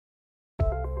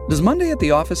Does Monday at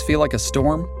the office feel like a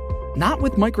storm? Not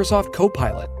with Microsoft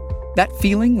Copilot. That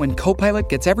feeling when Copilot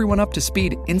gets everyone up to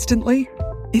speed instantly?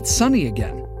 It's sunny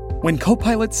again. When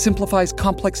Copilot simplifies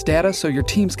complex data so your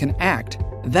teams can act,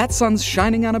 that sun's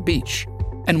shining on a beach.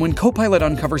 And when Copilot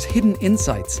uncovers hidden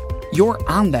insights, you're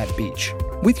on that beach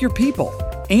with your people,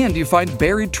 and you find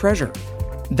buried treasure.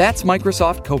 That's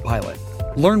Microsoft Copilot.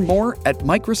 Learn more at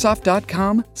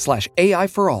Microsoft.com/AI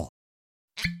for all.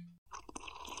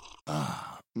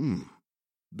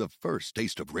 The first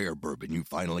taste of rare bourbon you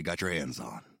finally got your hands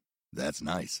on. That's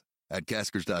nice. At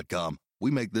Caskers.com,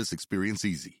 we make this experience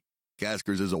easy.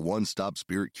 Caskers is a one-stop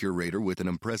spirit curator with an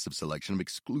impressive selection of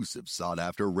exclusive,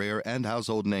 sought-after, rare, and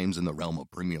household names in the realm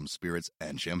of premium spirits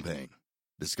and champagne.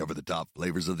 Discover the top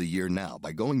flavors of the year now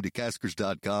by going to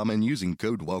Caskers.com and using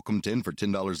code WELCOME10 for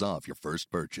 $10 off your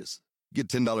first purchase. Get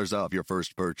 $10 off your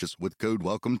first purchase with code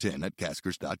WELCOME10 at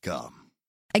Caskers.com.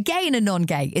 A Gay and a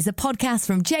Non-Gay is a podcast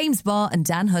from James Barr and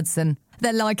Dan Hudson.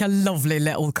 They're like a lovely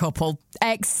little couple,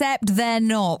 except they're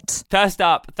not. First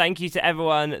up, thank you to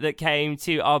everyone that came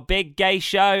to our big gay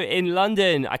show in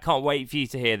London. I can't wait for you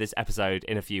to hear this episode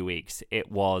in a few weeks.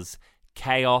 It was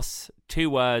chaos, 2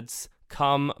 words,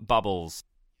 come bubbles.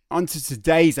 On to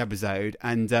today's episode,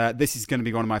 and this is going to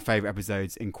be one of my favourite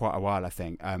episodes in quite a while, I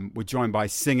think. We're joined by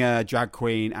singer, drag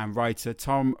queen and writer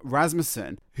Tom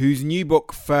Rasmussen, whose new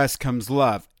book, First Comes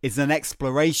Love, is an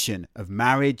exploration of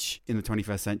marriage in the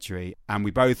 21st century, and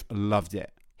we both loved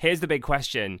it. Here's the big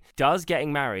question. Does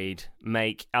getting married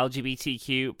make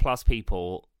LGBTQ plus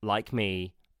people like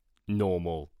me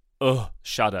normal? Ugh,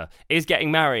 shudder. Is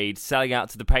getting married selling out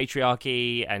to the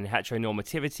patriarchy and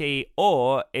heteronormativity,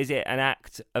 or is it an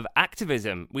act of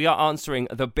activism? We are answering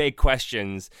the big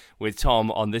questions with Tom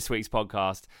on this week's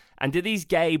podcast. And do these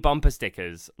gay bumper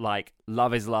stickers like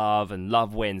love is love and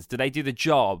love wins, do they do the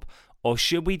job? Or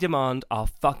should we demand our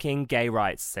fucking gay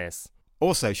rights, sis?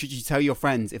 Also, should you tell your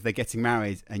friends if they're getting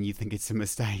married and you think it's a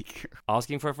mistake?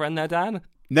 Asking for a friend there, Dan?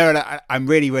 No, I'm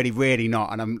really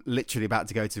not. And I'm literally about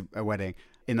to go to a wedding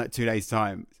in like 2 days'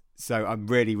 time. So I'm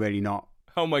really not.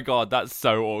 Oh my God, that's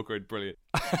so awkward. Brilliant.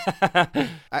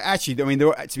 Actually, I mean,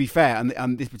 to be fair,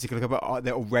 and this particular couple,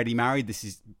 they're already married. This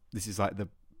is like the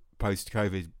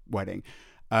post-COVID wedding.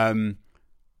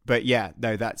 But yeah,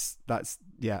 no, that's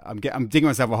yeah. I'm digging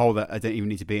myself a hole that I don't even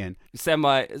need to be in. Send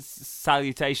my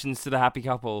salutations to the happy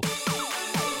couple.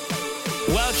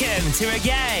 Welcome to a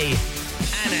gay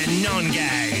and a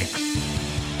non-gay.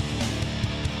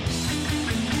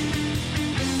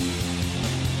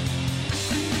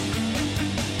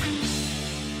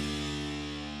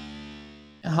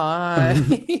 Hi.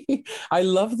 I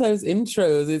love those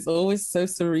intros. It's always so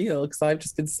surreal because I've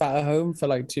just been sat at home for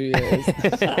like 2 years.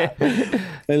 I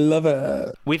love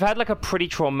it. We've had like a pretty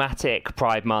traumatic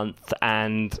Pride Month,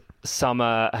 and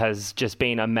summer has just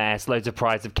been a mess. Loads of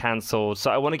prides have cancelled.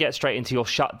 So I want to get straight into your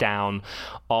shutdown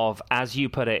of, as you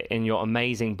put it in your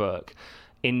amazing book,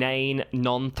 inane,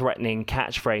 non-threatening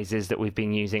catchphrases that we've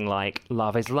been using, like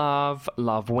love is love,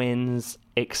 love wins,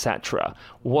 etc.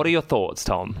 What are your thoughts,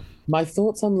 Tom? My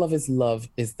thoughts on love is love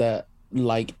is that,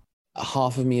 like,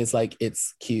 half of me is like,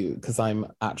 it's cute because I'm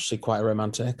actually quite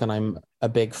romantic and I'm a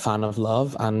big fan of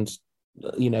love and,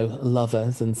 you know,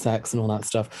 lovers and sex and all that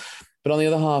stuff. But on the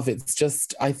other half, it's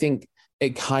just, I think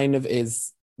it kind of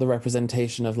is the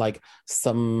representation of like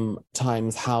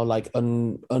sometimes how like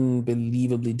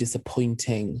unbelievably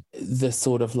disappointing the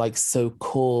sort of like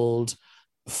so-called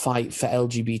fight for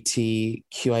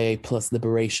LGBTQIA plus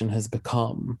liberation has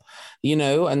become, you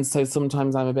know? And so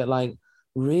sometimes I'm a bit like,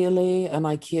 really? An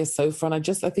IKEA sofa? And I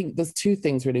think there's 2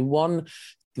 things really. One,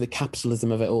 the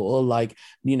capitalism of it all, like,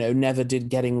 you know, never did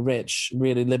getting rich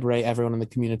really liberate everyone in the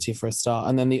community for a start.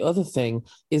 And then the other thing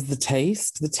is the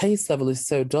taste level is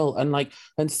so dull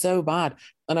and so bad.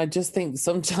 And I just think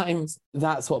sometimes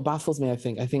that's what baffles me. I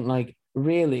think like,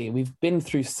 really, we've been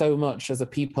through so much as a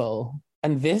people,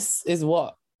 and this is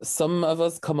what some of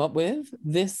us come up with,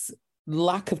 this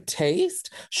lack of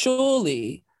taste.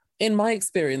 Surely, in my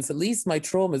experience, at least my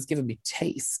trauma has given me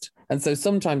taste. And so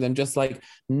sometimes I'm just like,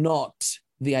 not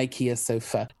the IKEA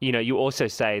sofa. You know, you also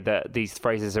say that these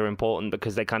phrases are important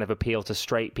because they kind of appeal to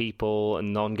straight people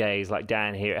and non-gays like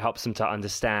Dan here. It helps them to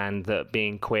understand that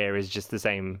being queer is just the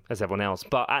same as everyone else.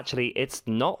 But actually, it's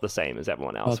not the same as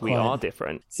everyone else. We are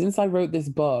different. Since I wrote this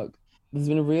book, there's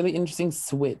been a really interesting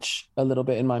switch a little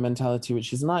bit in my mentality,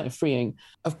 which is not freeing.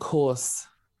 Of course,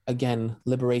 again,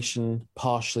 liberation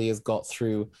partially has got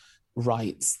through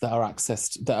rights that are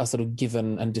accessed, that are sort of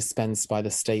given and dispensed by the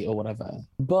state or whatever.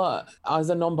 But as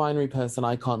a non-binary person,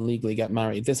 I can't legally get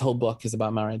married. This whole book is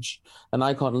about marriage, and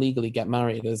I can't legally get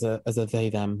married as a they,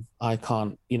 them. I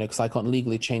can't, because I can't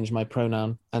legally change my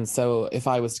pronoun. And so if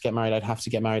I was to get married, I'd have to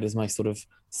get married as my sort of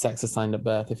sex assigned at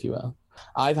birth, if you will.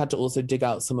 I've had to also dig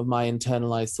out some of my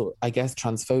internalized sort, I guess,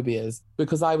 transphobias,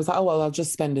 because I was like, oh, well, I'll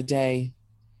just spend a day.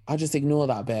 I'll just ignore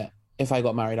that bit. If I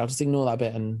got married, I'll just ignore that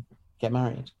bit and get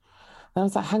married. And I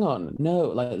was like, hang on, no,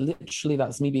 like literally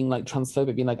that's me being like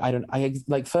transphobic, being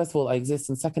like, first of all, I exist.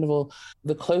 And second of all,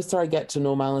 the closer I get to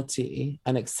normality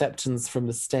and acceptance from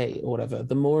the state or whatever,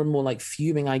 the more and more like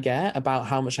fuming I get about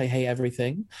how much I hate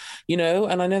everything,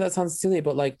 And I know that sounds silly,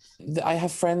 but like I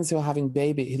have friends who are having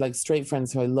babies, like straight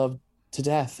friends who I love to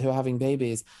death, who are having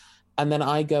babies. And then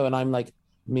I go and I'm like,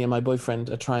 me and my boyfriend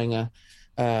are trying a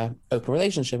open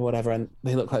relationship or whatever, and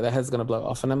they look like their head's going to blow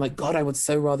off. And I'm like, God, I would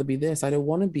so rather be this. I don't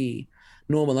want to be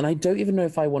normal. And I don't even know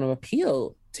if I want to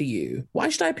appeal to you. Why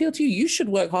should I appeal to you? You should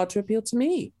work hard to appeal to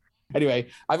me. Anyway,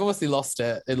 I've obviously lost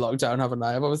it in lockdown, haven't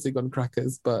I? I've obviously gone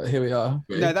crackers, but here we are.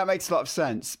 No, that makes a lot of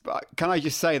sense. But can I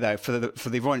just say, though, for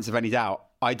the avoidance of any doubt,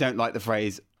 I don't like the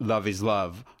phrase love is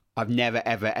love. I've never,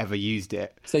 ever, ever used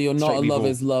it. So you're not a love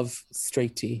is love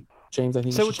straighty. James, I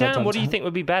think so. Dan, what do you think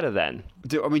would be better then?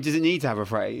 Does it need to have a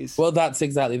phrase? Well, that's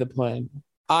exactly the point.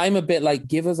 I'm a bit like,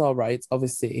 give us our rights,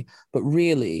 obviously, but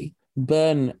really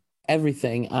burn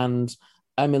everything. And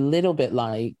I'm a little bit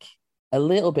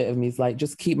of me is like,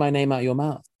 just keep my name out of your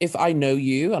mouth. If I know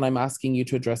you and I'm asking you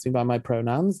to address me by my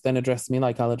pronouns, then address me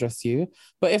like I'll address you.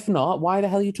 But if not, why the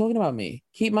hell are you talking about me?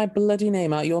 Keep my bloody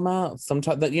name out of your mouth.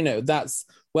 Sometimes that's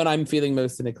when I'm feeling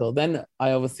most cynical. Then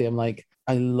I obviously am like,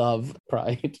 I love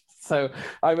pride. So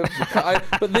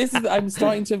I'm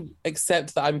starting to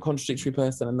accept that I'm a contradictory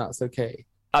person, and that's okay.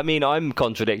 I mean, I'm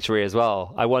contradictory as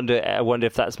well. I wonder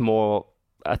if that's more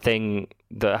a thing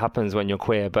that happens when you're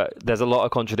queer, but there's a lot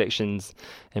of contradictions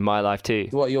in my life too.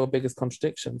 What are your biggest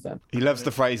contradictions then? He loves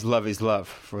the phrase love is love,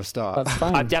 for a start. That's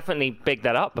fine. I've definitely picked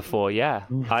that up before, yeah.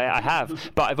 I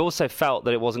have. But I've also felt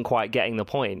that it wasn't quite getting the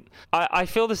point. I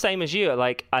feel the same as you.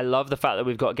 Like, I love the fact that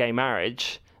we've got gay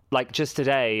marriage. Like, just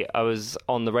today, I was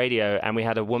on the radio and we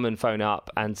had a woman phone up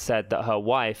and said that her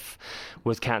wife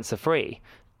was cancer-free.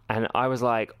 And I was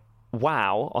like,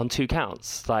 wow, on 2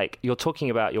 counts. Like, you're talking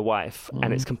about your wife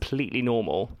and it's completely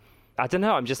normal. I don't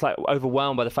know, I'm just like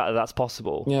overwhelmed by the fact that that's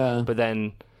possible. Yeah. But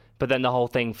then the whole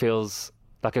thing feels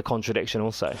like a contradiction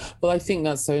also. Well, I think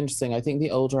that's so interesting. I think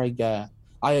the older I get,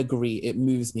 I agree, it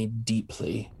moves me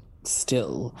deeply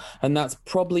still. And that's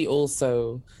probably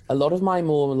also a lot of my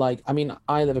more like, I mean,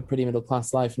 I live a pretty middle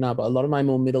class life now, but a lot of my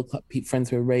more middle friends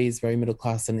who were raised very middle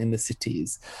class and in the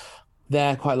cities,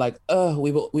 they're quite like, oh,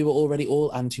 we were already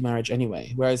all anti-marriage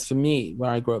anyway. Whereas for me, where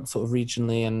I grew up sort of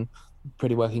regionally and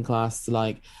pretty working class,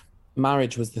 like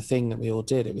marriage was the thing that we all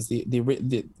did. It was the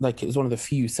like, it was one of the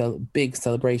few big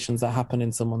celebrations that happened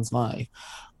in someone's life.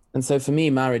 And so for me,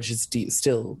 marriage is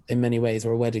still in many ways,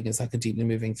 or a wedding is like a deeply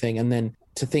moving thing. And then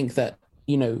to think that,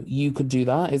 you could do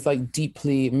that is like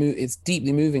it's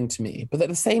deeply moving to me. But at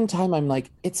the same time, I'm like,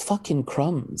 it's fucking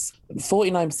crumbs.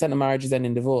 49% of marriages end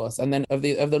in divorce. And then of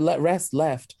the rest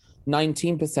left,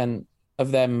 19%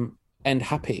 of them end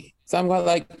happy. So I'm quite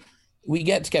like, we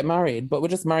get married, but we're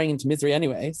just marrying into misery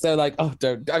anyway. So like, oh,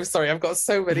 I'm sorry, I've got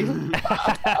so many.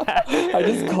 I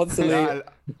just constantly,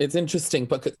 it's interesting,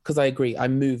 but because I agree,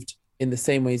 I'm moved in the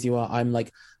same ways you are. I'm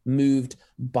like moved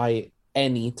by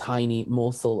any tiny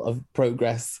morsel of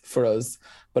progress for us.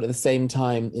 But at the same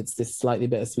time, it's this slightly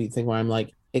bittersweet thing where I'm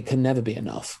like, it can never be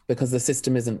enough because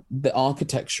the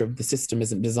architecture of the system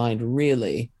isn't designed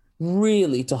really,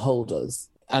 really to hold us.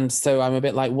 And so I'm a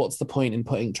bit like, what's the point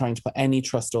in trying to put any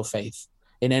trust or faith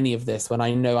in any of this when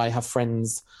I know I have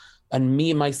friends, and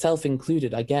me, myself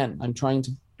included, again, I'm trying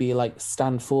to be like,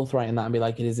 stand forthright in that and be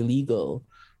like, it is illegal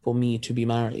for me to be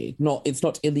married. It's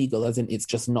not illegal, as in it's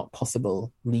just not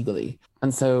possible legally.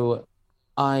 And so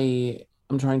I'm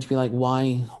trying to be like,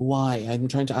 why? I'm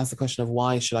trying to ask the question of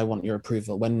why should I want your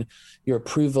approval when your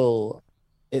approval,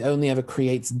 it only ever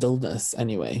creates dullness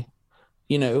anyway.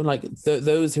 Like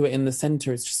those who are in the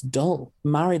center, it's just dull.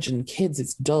 Marriage and kids,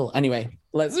 it's dull. Anyway,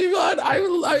 let's move on.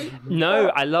 No,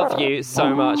 I love you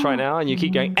so much right now, and you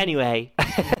keep going anyway.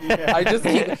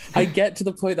 I get to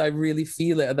the point that I really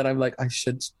feel it, and then I'm like, I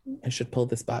should pull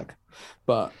this back.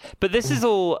 But this is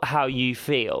all how you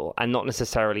feel, and not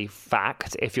necessarily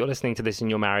fact. If you're listening to this and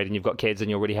you're married and you've got kids and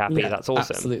you're really happy, that's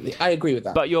awesome. Absolutely, I agree with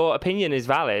that. But your opinion is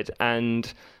valid,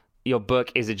 and your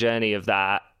book is a journey of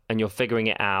that. And you're figuring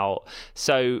it out.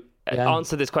 So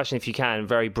answer this question if you can,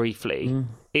 very briefly.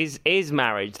 Is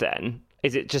marriage then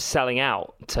Is it just selling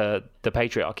out to the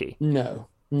patriarchy?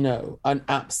 No, and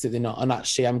absolutely not. And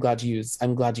actually, I'm glad you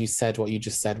said what you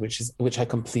just said, which I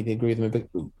completely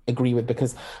agree with,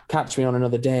 because catch me on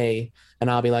another day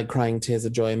and I'll be like crying tears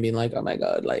of joy and being like, oh my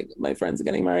God, like my friends are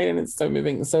getting married and it's so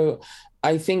moving. So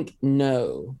I think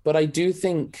no, but I do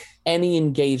think any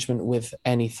engagement with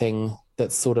anything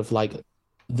that's sort of like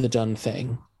the done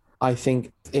thing, I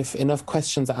think if enough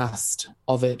questions are asked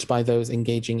of it by those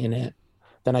engaging in it,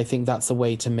 then I think that's a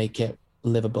way to make it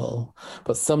livable.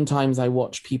 But sometimes I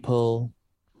watch people,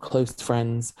 close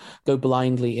friends, go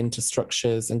blindly into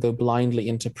structures and go blindly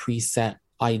into preset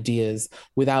ideas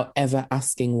without ever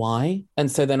asking why.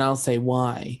 And so then I'll say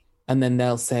why, and then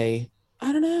they'll say,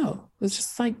 I don't know, it's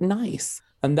just like nice.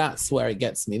 And that's where it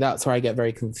gets me. That's where I get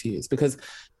very confused, because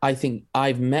I think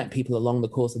I've met people along the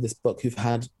course of this book who've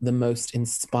had the most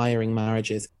inspiring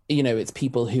marriages. You know, it's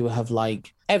people who have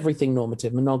like everything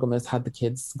normative, monogamous, had the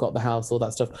kids, got the house, all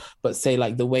that stuff, but say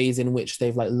like the ways in which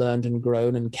they've like learned and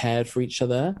grown and cared for each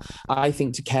other. I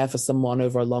think to care for someone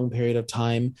over a long period of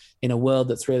time in a world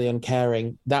that's really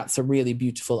uncaring, that's a really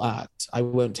beautiful act. I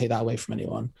won't take that away from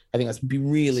anyone. I think that's a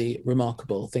really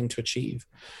remarkable thing to achieve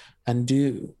and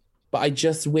do. But I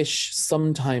just wish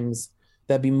sometimes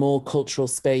there'd be more cultural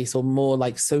space or more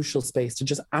like social space to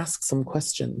just ask some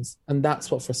questions. And that's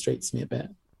what frustrates me a bit.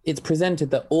 It's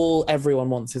presented that everyone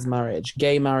wants is marriage.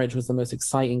 Gay marriage was the most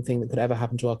exciting thing that could ever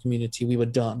happen to our community. We were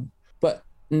done. But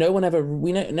we never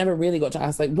really got to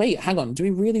ask, like, wait, hang on, do we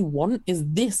really want, is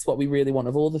this what we really want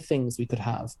of all the things we could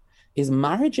have? Is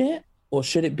marriage it? Or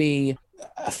should it be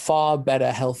a far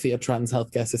better, healthier trans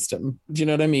healthcare system? Do you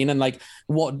know what I mean? And like,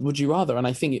 what would you rather? And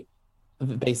I think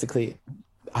basically,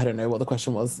 I don't know what the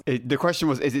question was. The question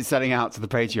was, is it selling out to the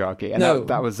patriarchy? And no.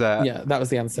 that was... yeah, that was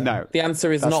the answer. No. The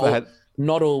answer is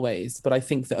not always, but I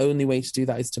think the only way to do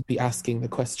that is to be asking the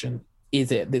question,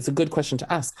 is it? It's a good question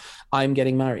to ask. I'm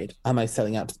getting married. Am I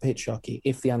selling out to the patriarchy?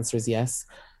 If the answer is yes,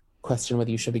 question whether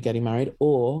you should be getting married,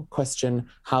 or question,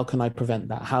 how can I prevent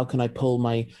that? How can I pull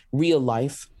my real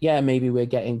life? Yeah, maybe we'll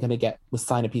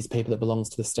sign a piece of paper that belongs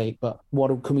to the state, but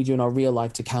what can we do in our real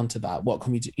life to counter that? What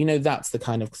can we do? You know, that's the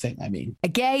kind of thing I mean. A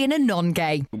gay and a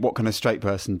non-gay. What can a straight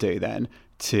person do then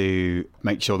to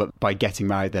make sure that by getting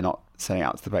married, they're not selling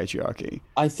out to the patriarchy?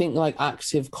 I think like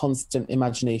active, constant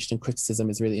imagination and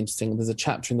criticism is really interesting. There's a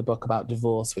chapter in the book about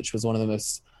divorce, which was one of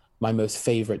my most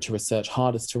favorite to research,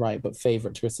 hardest to write, but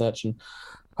favorite to research. And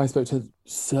I spoke to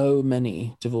so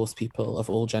many divorced people of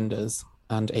all genders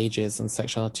and ages and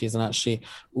sexualities. And actually,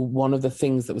 one of the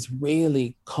things that was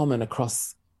really common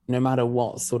across, no matter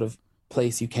what sort of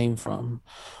place you came from,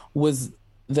 was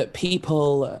that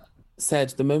people said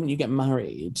the moment you get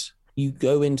married, you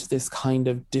go into this kind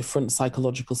of different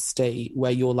psychological state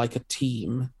where you're like a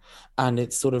team, and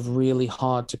it's sort of really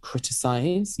hard to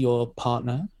criticize your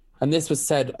partner. And this was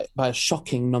said by a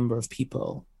shocking number of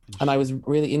people. And I was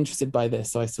really interested by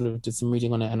this. So I sort of did some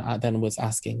reading on it, and I then was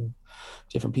asking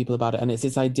different people about it. And it's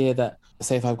this idea that,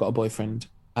 say if I've got a boyfriend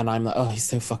and I'm like, oh, he's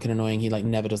so fucking annoying, he like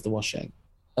never does the washing.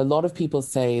 A lot of people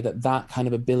say that kind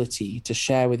of ability to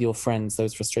share with your friends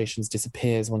those frustrations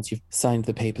disappears once you've signed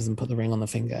the papers and put the ring on the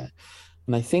finger.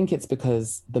 And I think it's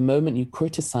because the moment you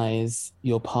criticize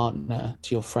your partner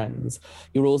to your friends,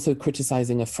 you're also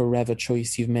criticizing a forever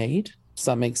choice you've made. Does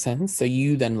that make sense? So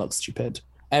you then look stupid.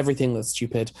 Everything looks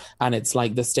stupid. And it's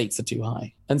like the stakes are too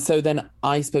high. And so then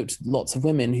I spoke to lots of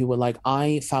women who were like,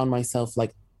 I found myself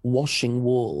like washing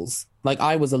walls. Like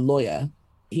I was a lawyer.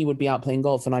 He would be out playing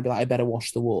golf and I'd be like, I better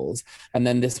wash the walls. And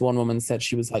then this one woman said,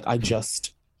 she was like, I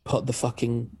just put the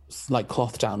fucking like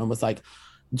cloth down and was like,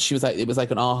 she was like, it was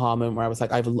like an aha moment where I was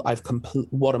like,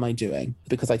 what am I doing?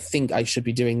 Because I think I should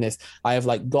be doing this. I have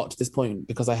like got to this point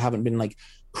because I haven't been like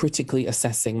critically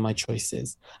assessing my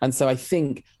choices. And so I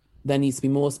think there needs to be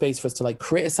more space for us to like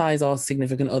criticize our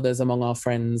significant others among our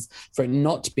friends, for it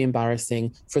not to be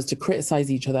embarrassing, for us to criticize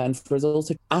each other, and for us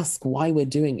also to ask why we're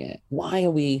doing it. Why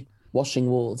are we washing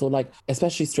walls? Or like,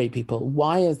 especially straight people,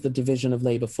 why has the division of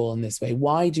labor fallen this way?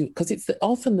 Because it's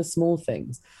often the small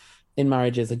things in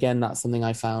marriages. Again, that's something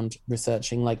I found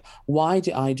researching, like, why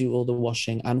do I do all the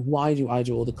washing, and why do I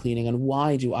do all the cleaning, and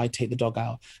why do I take the dog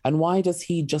out, and why does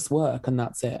he just work and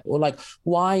that's it? Or like,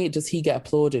 why does he get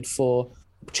applauded for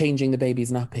changing the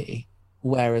baby's nappy,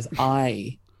 whereas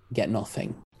I get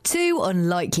nothing? Two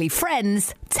unlikely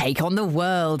friends take on the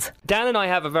world. Dan and I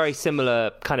have a very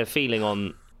similar kind of feeling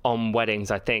on on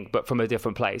weddings, I think, but from a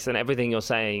different place. And everything you're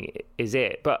saying is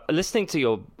it. But listening to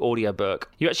your audiobook,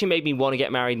 you actually made me want to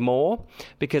get married more,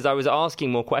 because I was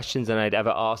asking more questions than I'd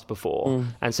ever asked before.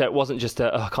 And so it wasn't just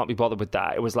I can't be bothered with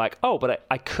that. It was like, oh, but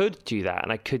I could do that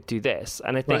and I could do this.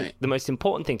 And I think the most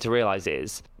important thing to realize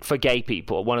is, for gay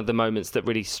people, one of the moments that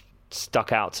really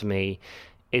stuck out to me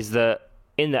is that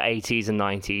in the 80s and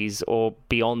 90s or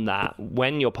beyond that,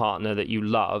 when your partner that you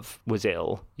love was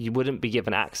ill, you wouldn't be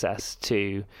given access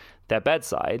to their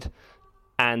bedside,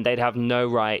 and they'd have no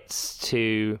rights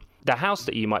to the house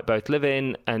that you might both live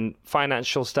in and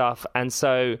financial stuff. And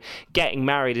so getting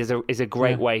married is a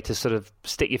great way to sort of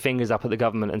stick your fingers up at the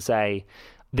government and say,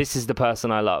 this is the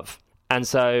person I love. And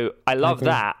so I love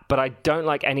that, but I don't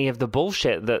like any of the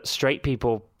bullshit that straight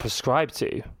people prescribe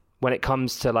to when it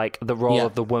comes to like the role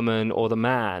of the woman or the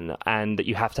man, and that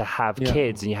you have to have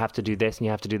kids and you have to do this and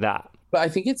you have to do that. But I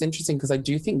think it's interesting because I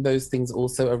do think those things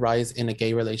also arise in a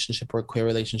gay relationship or a queer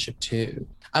relationship too.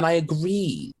 And I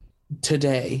agree,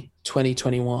 today,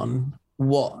 2021,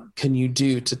 what can you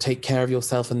do to take care of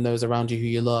yourself and those around you who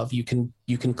you love? You can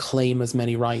claim as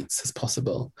many rights as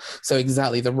possible. So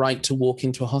exactly, the right to walk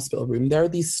into a hospital room. There are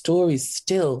these stories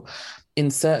still in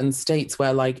certain states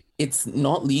where like it's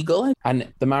not legal,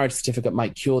 and the marriage certificate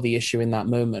might cure the issue in that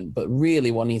moment, but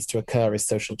really what needs to occur is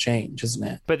social change, isn't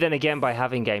it? But then again, by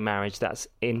having gay marriage, that's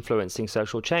influencing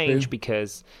social change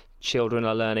because children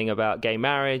are learning about gay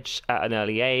marriage at an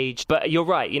early age. But you're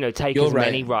right, take as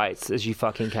many rights as you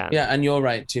fucking can. Yeah, and you're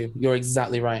right too. You're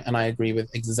exactly right. And I agree with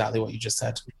exactly what you just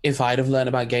said. If I'd have learned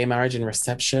about gay marriage in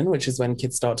reception, which is when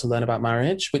kids start to learn about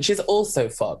marriage, which is also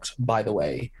fucked, by the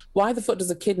way. Why the fuck does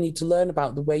a kid need to learn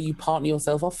about the way you partner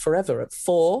yourself off forever at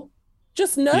 4?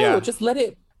 Just just let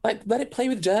it play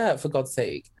with dirt, for God's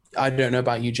sake. I don't know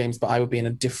about you, James, but I'd be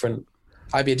a different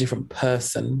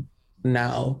person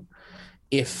now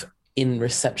if in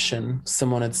reception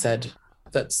someone had said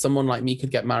that someone like me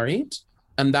could get married,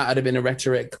 and that had been a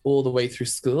rhetoric all the way through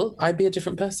school, I'd be a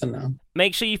different person now.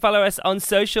 Make sure you follow us on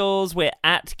socials. We're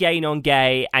at Gay Non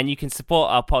Gay, and you can support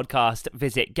our podcast.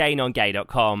 Visit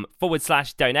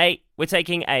gaynongay.com/donate. We're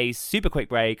taking a super quick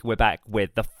break. We're back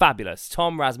with the fabulous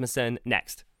Tom Rasmussen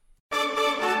next.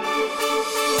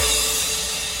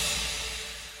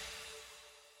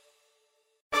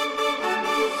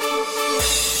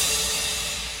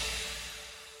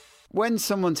 When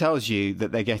someone tells you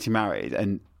that they're getting married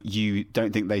and you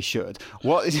don't think they should,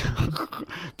 what is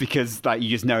because like you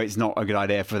just know it's not a good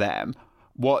idea for them,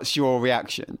 what's your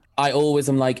reaction? I always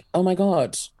am like, oh my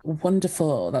God,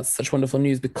 wonderful. That's such wonderful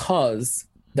news, because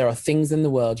there are things in the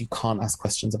world you can't ask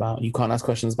questions about. You can't ask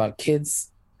questions about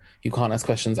kids. You can't ask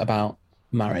questions about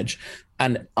marriage.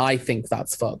 And I think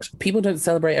that's fucked. People don't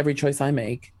celebrate every choice I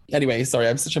make. Anyway, sorry,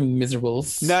 I'm such a miserable...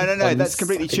 No, that's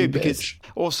completely true, because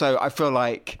also I feel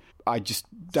like I just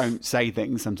don't say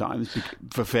things sometimes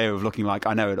for fear of looking like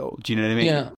I know it all. Do you know what I mean?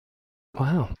 Yeah.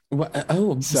 Wow.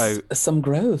 So some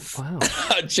growth. Wow.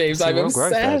 James, I'm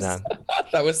obsessed.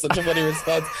 That was such a funny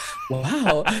response.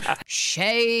 Wow.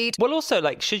 Shade. Well, also,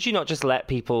 like, should you not just let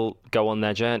people go on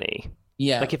their journey?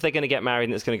 Yeah. Like, if they're going to get married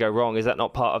and it's going to go wrong, is that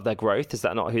not part of their growth? Is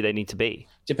that not who they need to be?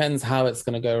 Depends how it's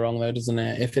going to go wrong, though, doesn't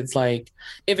it? If it's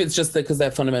just because they're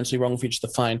fundamentally wrong for each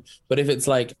other, fine. But if it's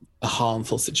like a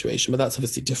harmful situation, but that's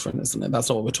obviously different, isn't it? That's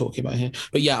not what we're talking about here.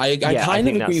 But yeah, I kind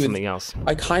of agree with something else.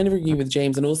 I kind of agree with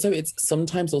James, and also it's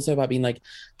sometimes also about being like,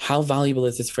 how valuable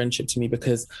is this friendship to me?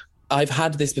 Because I've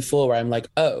had this before where I'm like,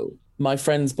 oh, my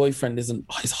friend's boyfriend is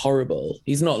horrible.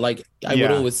 He's not like, I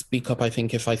would always speak up, I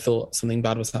think, if I thought something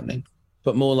bad was happening.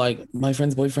 But more like, my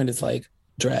friend's boyfriend is like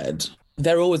dread.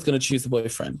 They're always going to choose the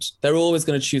boyfriend. They're always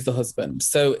going to choose the husband.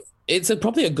 So it's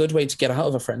probably a good way to get out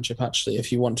of a friendship, actually,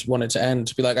 if you want it to end.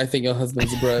 To be like, I think your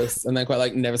husband's gross. And they're quite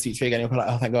like, never speak to you again. You're quite like,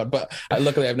 oh, thank God. But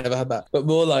luckily, I've never had that. But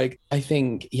more like, I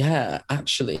think, yeah,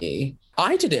 actually,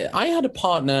 I did it. I had a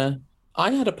partner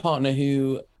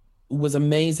who was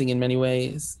amazing in many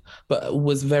ways, but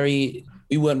we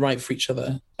weren't right for each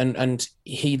other. And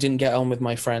he didn't get on with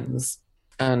my friends.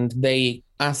 And they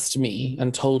asked me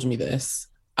and told me this,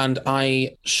 and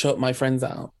I shut my friends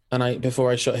out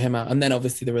before I shut him out. And then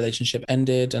obviously the relationship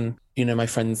ended, and, my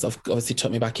friends obviously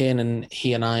took me back in, and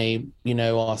he and I,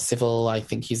 are civil. I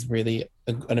think he's really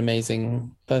an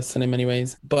amazing person in many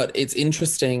ways. But it's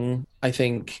interesting, I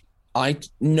think,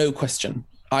 no question.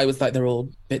 I was like, they're all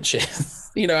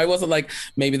bitches. I wasn't like,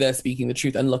 maybe they're speaking the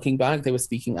truth. And looking back, they were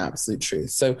speaking absolute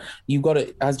truth. So you got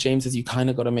to, as James says, you kind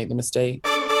of got to make the mistake.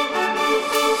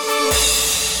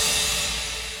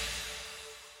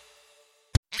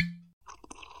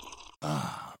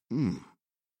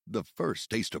 The first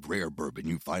taste of rare bourbon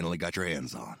you finally got your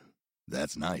hands on.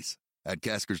 That's nice. At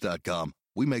Caskers.com,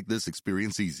 we make this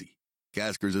experience easy.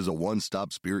 Caskers is a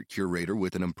one-stop spirit curator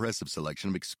with an impressive selection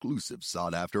of exclusive,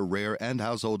 sought-after, rare, and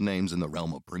household names in the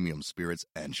realm of premium spirits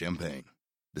and champagne.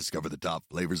 Discover the top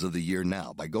flavors of the year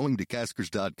now by going to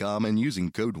Caskers.com and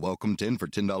using code WELCOME10 for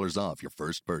 $10 off your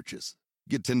first purchase.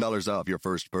 Get $10 off your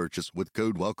first purchase with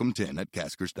code WELCOME10 at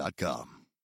Caskers.com.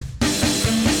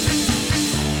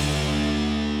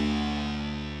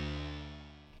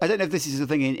 I don't know if this is a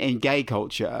thing in gay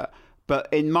culture, but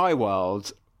in my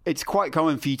world, it's quite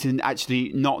common for you to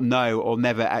actually not know or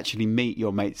never actually meet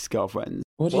your mate's girlfriends.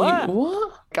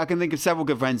 What? I can think of several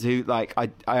good friends who, like, I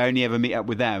only ever meet up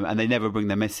with them and they never bring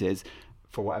their missus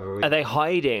for whatever reason. Are they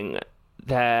hiding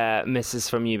their missus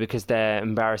from you because they're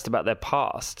embarrassed about their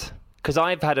past? Because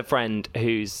I've had a friend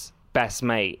whose best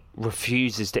mate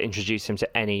refuses to introduce him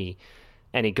to any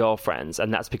girlfriends,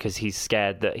 and that's because he's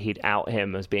scared that he'd out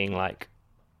him as being like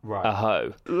a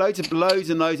hoe. Loads and loads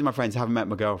of my friends haven't met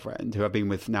my girlfriend, who I've been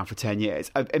with now for 10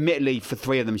 years. Admittedly, for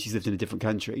 3 of them, she's lived in a different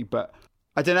country, but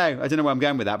I don't know where I'm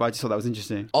going with that, but I just thought that was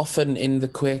interesting. Often in the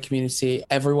queer community,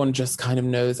 everyone just kind of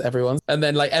knows everyone. And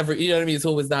then like you know what I mean? It's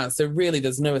always that. So really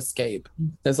there's no escape.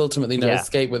 There's ultimately no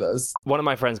escape with us. One of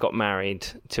my friends got married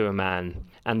to a man,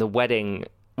 and the wedding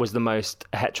was the most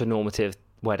heteronormative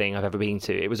wedding I've ever been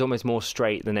to. It was almost more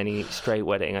straight than any straight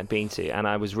wedding I'd been to. And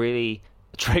I was really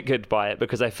triggered by it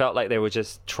because I felt like they were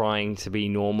just trying to be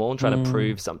normal and trying to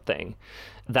prove something.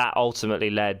 That ultimately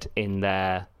led in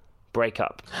their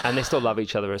breakup, and they still love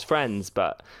each other as friends,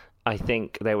 but I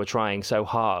think they were trying so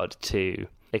hard to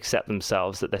accept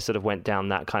themselves that they sort of went down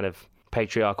that kind of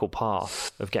patriarchal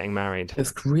path of getting married.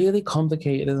 It's really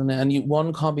complicated, isn't it? And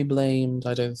one can't be blamed,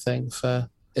 I don't think, for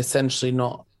essentially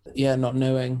not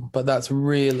knowing, but that's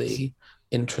really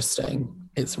interesting.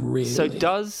 It's really... So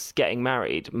does getting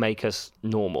married make us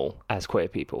normal as queer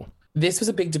people? This was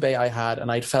a big debate I had, and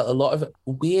I'd felt a lot of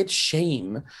weird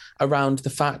shame around the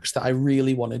fact that I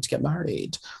really wanted to get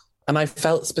married. And I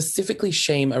felt specifically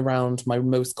shame around my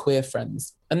most queer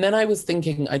friends. And then I was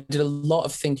thinking, I did a lot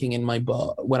of thinking in my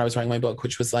book when I was writing my book,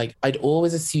 which was like, I'd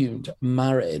always assumed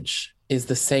marriage is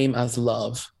the same as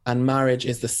love, and marriage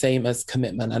is the same as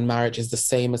commitment, and marriage is the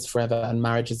same as forever, and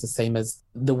marriage is the same as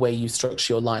the way you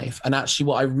structure your life. And actually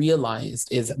what I realized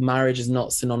is marriage is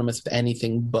not synonymous with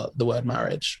anything but the word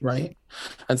marriage, right?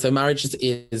 And so marriage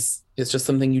is just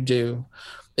something you do.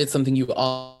 It's something you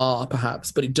are,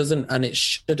 perhaps, but it doesn't, and it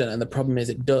shouldn't. And the problem is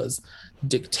it does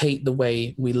dictate the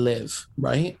way we live,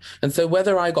 right? And so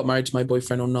whether I got married to my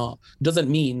boyfriend or not doesn't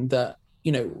mean that,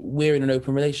 you know, we're in an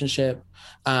open relationship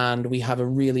and we have a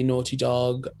really naughty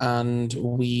dog and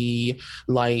we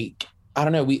like, I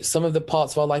don't know, some of the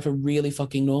parts of our life are really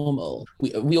fucking normal.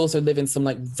 We also live in some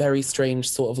like very strange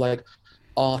sort of like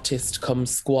artist come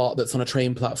squat that's on a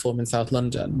train platform in South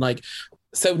London. Like,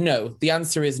 so no, the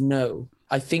answer is no.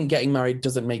 I think getting married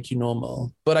doesn't make you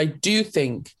normal, but I do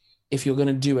think if you're going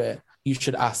to do it, you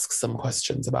should ask some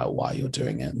questions about why you're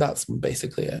doing it. That's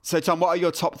basically it. So, Tom, what are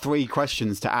your top 3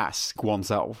 questions to ask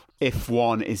oneself if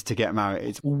one is to get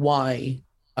married? Why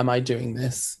am I doing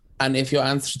this? And if your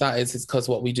answer to that is it's because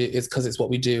what we do, is because it's what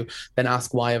we do, then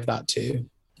ask why of that too.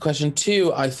 Question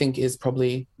 2, I think, is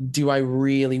probably, do I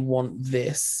really want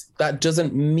this? That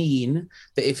doesn't mean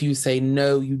that if you say,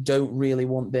 no, you don't really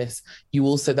want this,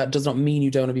 that does not mean you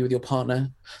don't want to be with your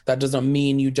partner. That does not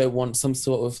mean you don't want some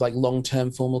sort of like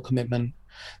long-term formal commitment.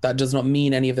 That does not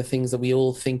mean any of the things that we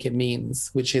all think it means,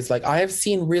 which is like, I have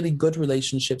seen really good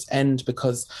relationships end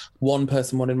because one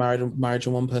person wanted marriage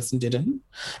and one person didn't.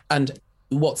 And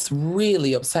what's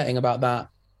really upsetting about that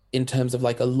in terms of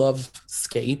like a love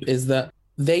scape is that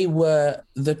they were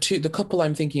the couple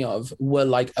I'm thinking of were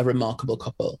like a remarkable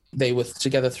couple. They were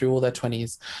together through all their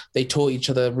 20s. They taught each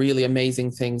other really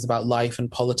amazing things about life and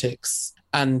politics.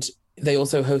 And they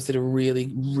also hosted a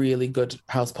really, really good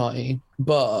house party.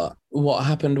 But what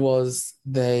happened was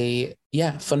they,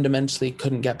 fundamentally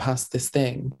couldn't get past this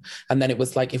thing. And then it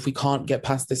was like, if we can't get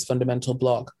past this fundamental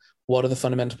block, what are the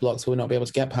fundamental blocks we'll not be able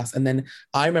to get past? And then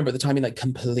I remember at the time being like,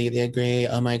 completely agree.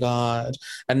 Oh my God.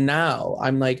 And now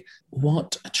I'm like,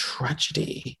 what a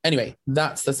tragedy. Anyway,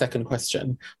 that's the second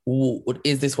question.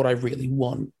 Is this what I really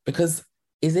want? Because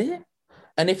is it?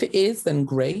 And if it is, then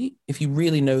great, if you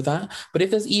really know that. But if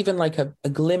there's even like a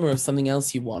glimmer of something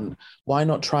else you want, why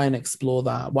not try and explore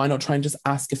that? Why not try and just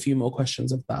ask a few more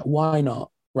questions of that? Why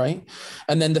not? Right?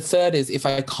 And then the third is, if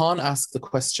I can't ask the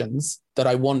questions that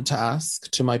I want to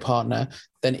ask to my partner,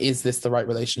 then is this the right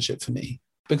relationship for me?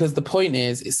 Because the point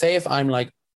is, say if I'm like,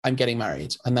 I'm getting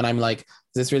married, and then I'm like, is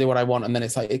this really what I want? And then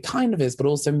it's like, it kind of is, but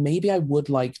also maybe I would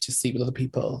like to sleep with other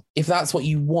people. If that's what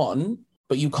you want,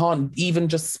 but you can't even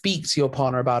just speak to your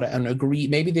partner about it and agree.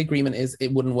 Maybe the agreement is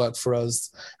it wouldn't work for us,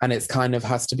 and it's kind of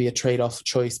has to be a trade-off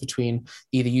choice between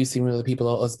either you seeing with other people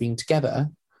or us being together.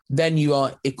 Then you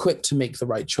are equipped to make the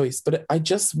right choice. But I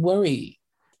just worry,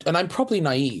 and I'm probably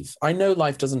naive. I know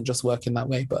life doesn't just work in that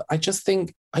way, but I just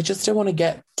think I just don't want to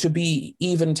get to be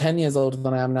even 10 years older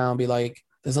than I am now and be like,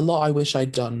 there's a lot I wish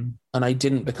I'd done and I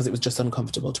didn't because it was just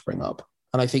uncomfortable to bring up.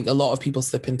 And I think a lot of people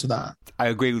slip into that. I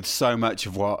agree with so much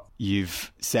of what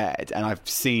you've said, and I've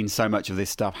seen so much of this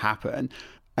stuff happen.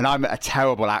 And I'm a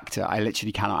terrible actor. I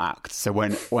literally cannot act. So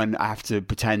when I have to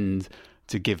pretend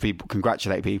to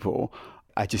congratulate people,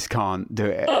 I just can't do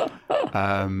it.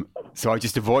 So I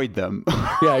just avoid them.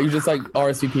 Yeah, you just like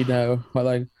RSVP no. But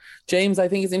like, James, I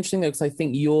think it's interesting though, because I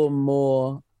think you're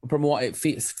more, from what it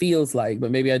feels like, but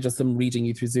maybe I just am reading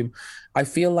you through Zoom. I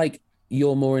feel like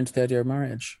you're more into third year of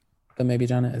marriage than maybe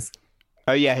Janet is.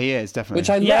 Oh yeah, he is definitely. Which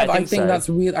I love. I think so. That's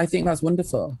real. I think that's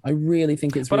wonderful. I really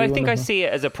think it's. But really I think wonderful. I see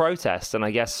it as a protest, and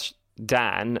I guess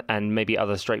Dan and maybe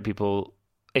other straight people,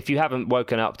 if you haven't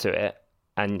woken up to it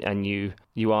and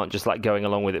you aren't just like going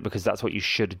along with it because that's what you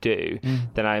should do,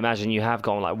 then I imagine you have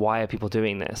gone like, why are people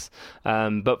doing this?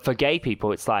 But for gay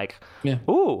people, it's like,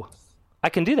 ooh, I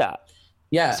can do that.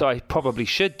 Yeah. So I probably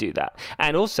should do that.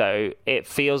 And also, it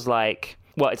feels like,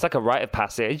 well, it's like a rite of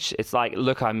passage. It's like,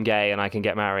 look, I'm gay and I can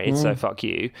get married, so fuck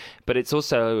you. But it's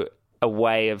also a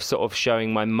way of sort of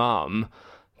showing my mum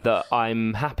that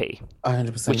I'm happy.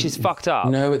 100%. Which is fucked up.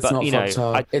 No, it's but, not fucked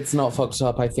up. It's not fucked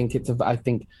up. I think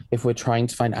if we're trying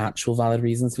to find actual valid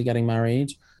reasons for getting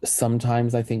married,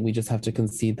 sometimes I think we just have to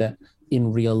concede that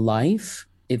in real life,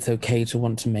 it's okay to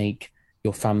want to make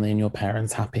your family and your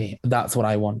parents happy. That's what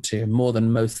I want to, more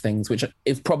than most things, which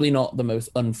is probably not the most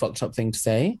unfucked up thing to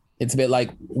say. It's a bit like,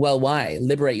 well, why?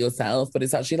 Liberate yourself. But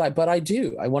it's actually like, but I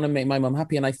do. I want to make my mum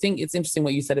happy. And I think it's interesting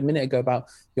what you said a minute ago about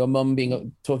your mum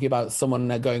talking about someone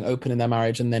going open in their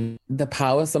marriage. And then the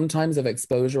power sometimes of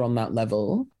exposure on that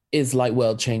level is like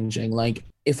world changing. Like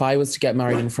if I was to get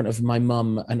married in front of my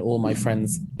mum and all my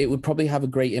friends, it would probably have a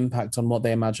great impact on what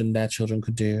they imagine their children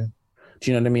could do. Do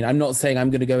you know what I mean? I'm not saying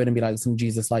I'm going to go in and be like some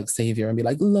Jesus-like savior and be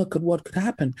like, look at what could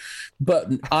happen.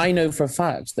 But I know for a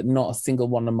fact that not a single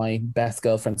one of my best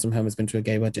girlfriends from home has been to a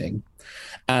gay wedding.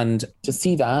 And to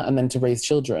see that and then to raise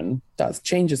children, that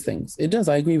changes things. It does.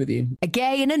 I agree with you. A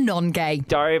gay and a non-gay.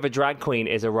 Diary of a Drag Queen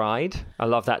is a ride. I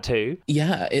love that too.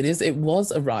 Yeah, it is. It was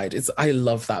a ride. I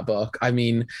love that book. I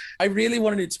mean, I really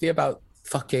wanted it to be about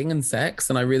fucking and sex,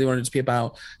 and I really wanted it to be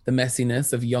about the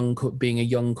messiness of being a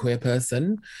young queer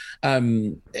person.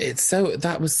 That's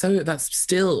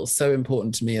still so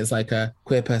important to me as like a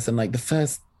queer person. Like the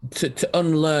first to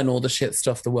unlearn all the shit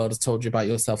stuff the world has told you about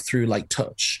yourself through like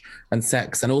touch and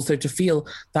sex, and also to feel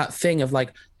that thing of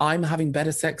like, I'm having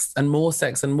better sex and more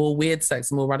weird sex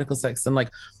and more radical sex than like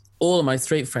all of my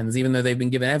straight friends, even though they've been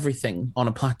given everything on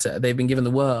a platter, they've been given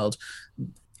the world.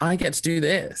 I get to do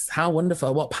this. How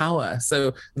wonderful. What power.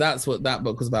 So that's what that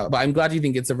book was about. But I'm glad you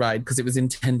think it's a ride, because it was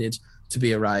intended to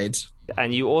be a ride.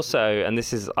 And you also, and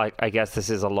this is, I guess this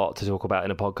is a lot to talk about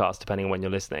in a podcast, depending on when you're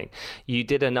listening. You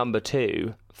did a number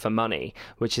 2 for money,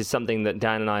 which is something that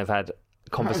Dan and I have had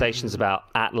conversations about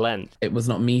at length. It was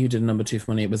not me who did number 2 for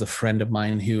money. It was a friend of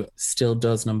mine who still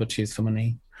does number 2s for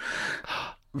money.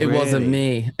 It Really? wasn't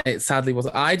me. It sadly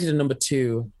wasn't. I did a number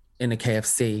 2 in a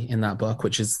KFC in that book,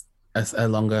 which is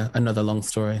another long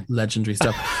story, legendary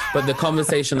stuff. But the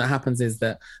conversation that happens is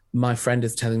that my friend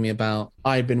is telling me about,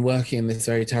 I'd been working in this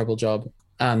very terrible job,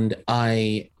 and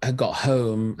I had got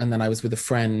home, and then I was with a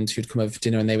friend who'd come over for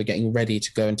dinner, and they were getting ready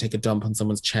to go and take a dump on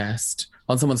someone's chest,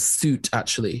 on someone's suit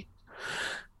actually.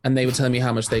 And they were telling me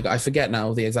how much they got. I forget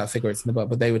now the exact figure, it's in the book,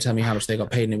 but they would tell me how much they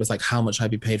got paid, and it was like how much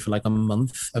I'd be paid for like a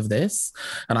month of this.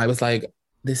 And I was like,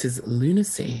 this is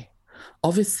lunacy.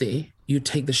 Obviously, you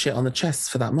take the shit on the chest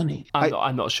for that money.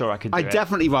 I'm not sure I could do it. I'd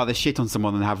definitely rather shit on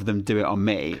someone than have them do it on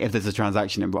me if there's a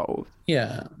transaction involved.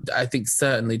 Yeah, I think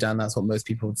certainly, Dan, that's what most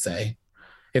people would say.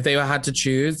 If they had to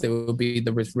choose, it would be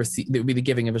the receipt. It would be the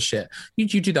giving of a shit. You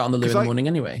do that on the loo in the morning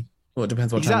anyway. Well, it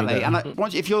depends what time you go. And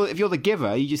once if you're the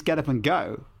giver, you just get up and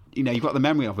go. You know, you've got the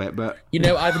memory of it, but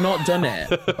I've not done it.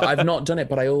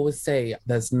 But I always say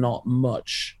there's not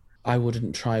much I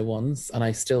wouldn't try once, and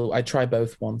I try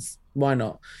both once. Why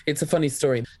not? It's a funny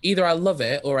story. Either I love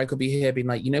it, or I could be here being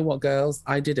like, you know what, girls,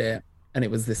 I did it, and it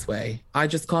was this way. I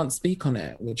just can't speak on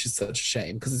it, which is such a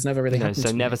shame, because it's never really happened to me.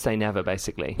 So never say never,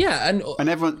 basically. Yeah, and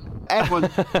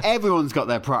everyone's got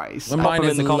their price. Well, mine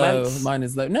is low. Mine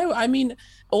is low. No, I mean,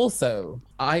 also,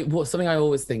 something I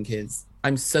always think is,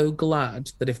 I'm so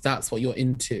glad that if that's what you're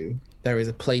into, there is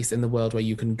a place in the world where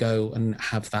you can go and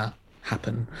have that.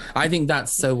 happen. I think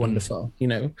that's so wonderful. You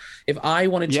know, if I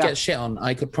wanted to get shit on,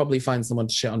 I could probably find someone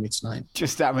to shit on me tonight.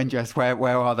 Just out of interest,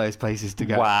 where are those places to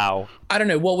go? Wow. I don't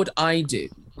know. What would I do?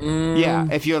 Yeah,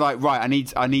 if you're like, right,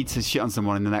 I need to shit on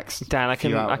someone in the next Dan, I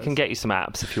few hours. can get you some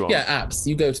apps if you want. Yeah, apps.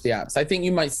 You go to the apps. I think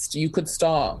you could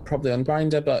start probably on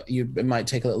Grindr, but it might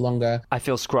take a little longer. I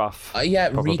feel scruff. Yeah,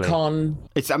 probably. Recon.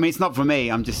 It's not for me.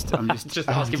 I'm just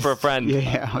asking for a friend.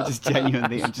 Yeah, I'm just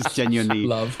genuinely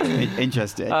love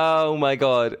interested. Oh my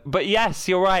god. But yes,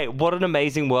 you're right. What an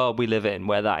amazing world we live in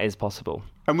where that is possible.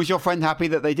 And was your friend happy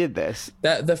that they did this?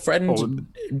 The friend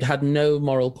had no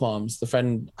moral qualms. The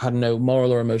friend had no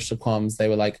moral or emotional qualms. They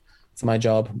were like, it's my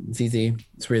job. It's easy.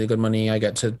 It's really good money. I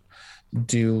get to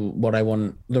do what I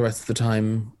want the rest of the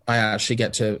time. I actually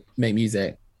get to make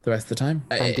music the rest of the time.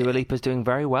 And Dua Lipa's doing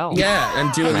very well. Yeah,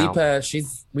 and Dua Lipa,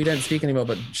 we don't speak anymore,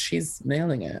 but she's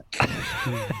nailing it.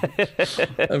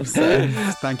 I'm so...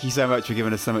 Thank you so much for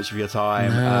giving us so much of your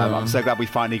time. I'm so glad we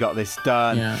finally got this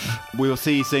done. Yeah. We will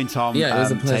see you soon, Tom. Yeah, it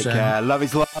was a pleasure. Take care. Love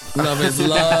is love. Love is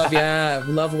love, yeah.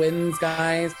 Love wins,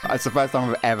 guys. It's the first time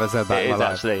I've ever said that in my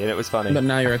life. Actually, and it was funny. But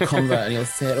now you're a convert and you'll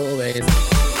say it always.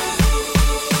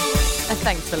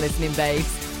 Thanks for listening,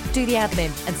 babes. Do the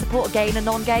admin and support gay and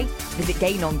non-gay. Visit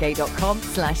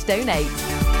gaynongay.com/donate.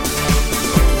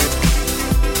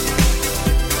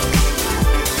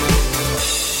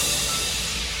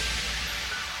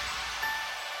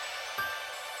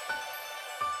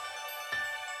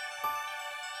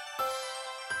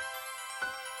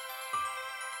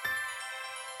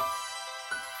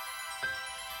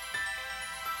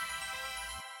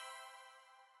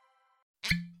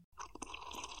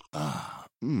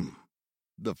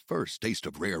 The first taste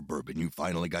of rare bourbon you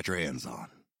finally got your hands on.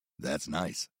 That's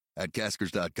nice. At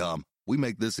Caskers.com, we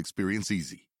make this experience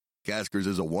easy. Caskers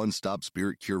is a one-stop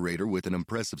spirit curator with an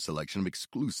impressive selection of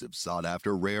exclusive,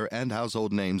 sought-after, rare, and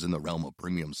household names in the realm of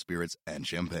premium spirits and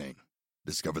champagne.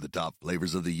 Discover the top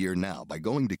flavors of the year now by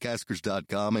going to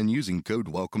Caskers.com and using code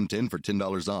WELCOME10 for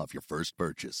 $10 off your first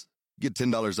purchase. Get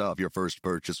 $10 off your first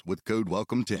purchase with code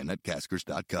WELCOME10 at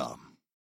Caskers.com.